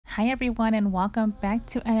Hi everyone and welcome back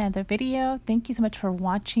to another video. Thank you so much for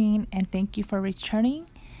watching and thank you for returning.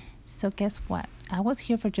 So guess what? I was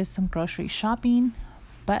here for just some grocery shopping,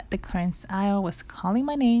 but the clearance aisle was calling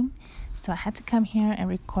my name. So I had to come here and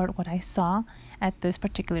record what I saw at this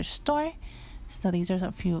particular store. So these are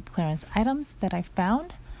a few clearance items that I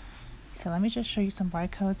found. So let me just show you some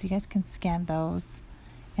barcodes. You guys can scan those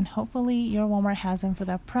and hopefully your Walmart has them for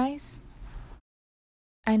that price.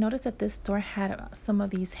 I noticed that this store had some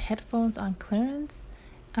of these headphones on clearance.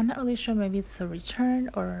 I'm not really sure, maybe it's a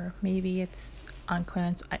return or maybe it's on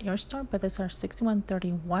clearance at your store, but these are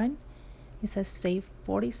 $61.31. It says save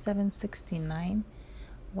 $47.69.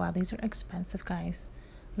 Wow, these are expensive, guys.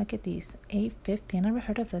 Look at these, $8.50. I never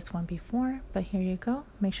heard of this one before, but here you go.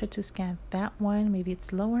 Make sure to scan that one. Maybe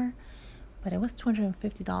it's lower, but it was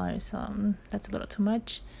 $250, so that's a little too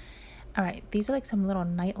much. All right, these are like some little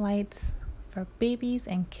night lights for babies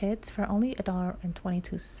and kids for only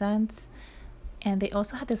 $1.22. And they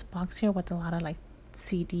also have this box here with a lot of like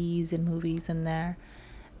CDs and movies in there.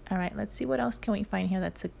 All right, let's see what else can we find here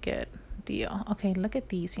that's a good deal. Okay, look at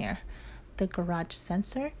these here. The garage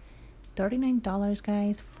sensor, $39,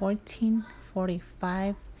 guys,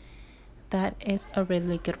 $14.45. That is a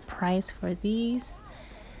really good price for these.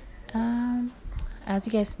 As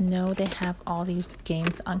you guys know, they have all these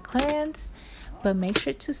games on clearance, but make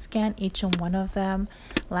sure to scan each and one of them.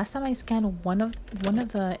 Last time I scanned one of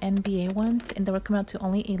the NBA ones and they were coming out to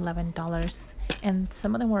only $11 and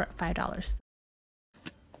some of them were $5.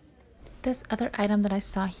 This other item that I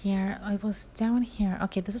saw here, it was down here.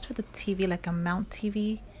 Okay, this is for the TV, like a mount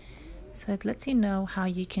TV. So it lets you know how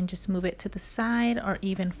you can just move it to the side or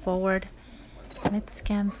even forward. Let's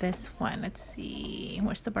scan this one. Let's see,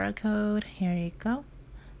 where's the barcode? Here you go.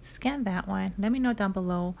 Scan that one. Let me know down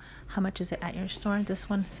below how much is it at your store. This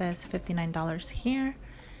one says $59 here.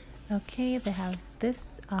 Okay, they have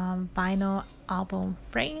this vinyl album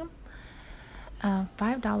frame,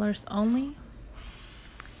 $5 only.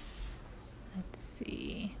 Let's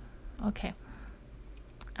see. Okay,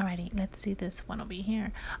 alrighty, let's see this one over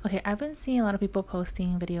here. Okay, I've been seeing a lot of people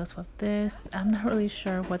posting videos with this. I'm not really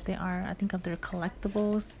sure what they are. I think of their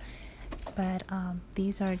collectibles, but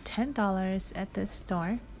these are $10 at this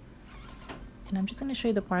store. And I'm just going to show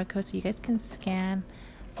you the barcode so you guys can scan.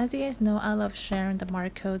 As you guys know, I love sharing the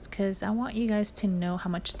barcodes because I want you guys to know how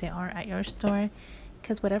much they are at your store.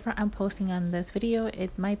 Because whatever I'm posting on this video,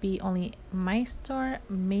 it might be only my store.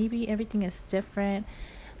 Maybe everything is different.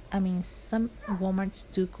 I mean, some Walmarts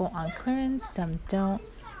do go on clearance, some don't.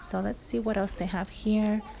 So let's see what else they have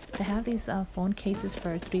here. They have these phone cases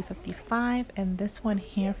for $3.55 and this one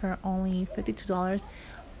here for only $52.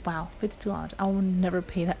 Wow, $52. I will never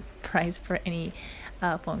pay that price for any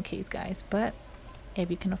phone case, guys, but if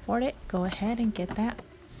you can afford it, go ahead and get that.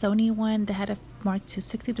 Sony one, they had it marked to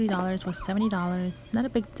 $63, was $70. Not a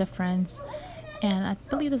big difference, and I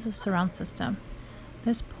believe this is a surround system.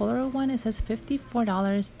 This Polar one, it says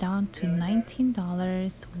 $54 down to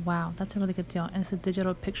 $19. Wow, that's a really good deal. And it's a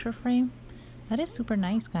digital picture frame. That is super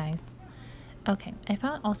nice, guys. Okay, I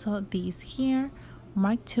found also these here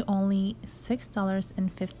marked to only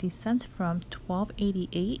 $6.50 from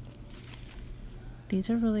 $12.88. These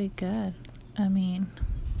are really good. I mean,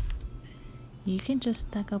 you can just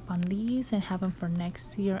stack up on these and have them for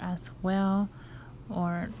next year as well,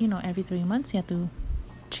 or you know, every 3 months you have to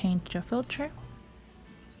change your filter.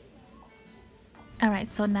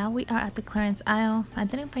 Alright, so now we are at the clearance aisle. I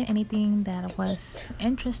didn't find anything that was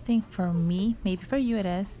interesting for me. Maybe for you it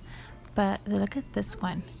is, but look at this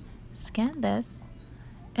one. Scan this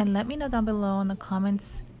and let me know down below in the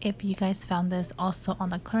comments if you guys found this also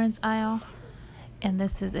on the clearance aisle. And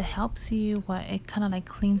this is, it helps you, it kind of like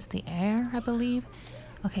cleans the air, I believe.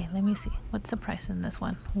 Okay, let me see, what's the price in this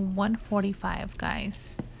one? $145,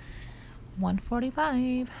 guys.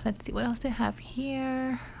 $145. Let's see what else they have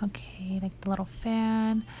here. Okay, like the little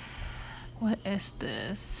fan. What is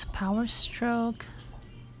this? Power stroke.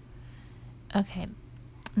 Okay,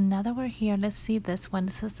 now that we're here, let's see this one.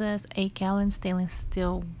 This says 8-gallon stainless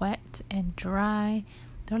steel, wet and dry.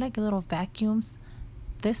 They're like little vacuums.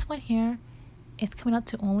 This one here, it's coming out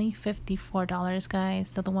to only $54,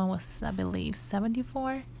 guys. The other one was, I believe,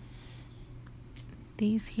 $74.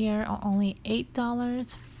 These here are only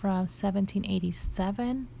 $8 from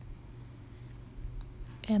 $17.87.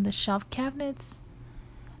 And the shelf cabinets,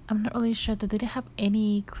 I'm not really sure that they didn't have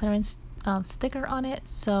any clearance sticker on it,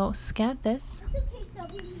 so scan this.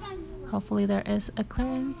 Hopefully there is a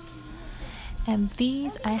clearance. And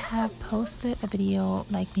these, I have posted a video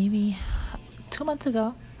like maybe 2 months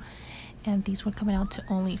ago, and these were coming out to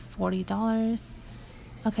only $40.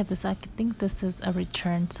 Okay, this, I think this is a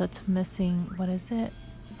return, so it's missing, what is it,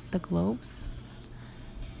 the globes.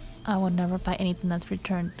 I would never buy anything that's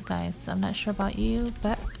returned, guys. I'm not sure about you,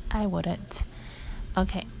 but I wouldn't.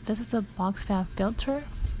 Okay, this is a box fan filter.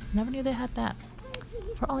 Never knew they had that.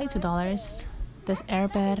 For only $2. This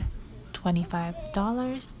airbed,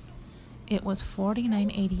 $25. It was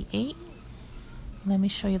 $49.88. Let me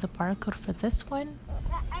show you the barcode for this one.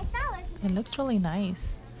 It looks really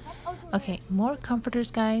nice. Okay, more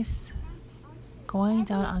comforters, guys. Going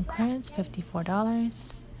down on clearance,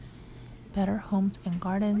 $54. Better Homes and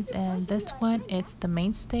Gardens, and this one, it's the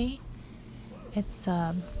mainstay. It's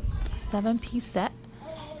a 7-piece set,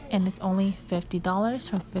 and it's only $50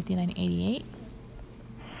 from $59.88.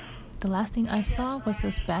 The last thing I saw was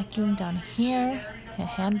this vacuum down here, a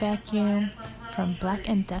hand vacuum from Black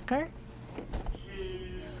 & Decker.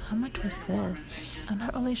 How much was this? I'm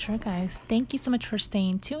not really sure, guys. Thank you so much for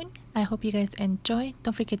staying tuned. I hope you guys enjoy.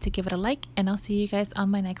 Don't forget to give it a like, and I'll see you guys on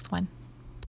my next one.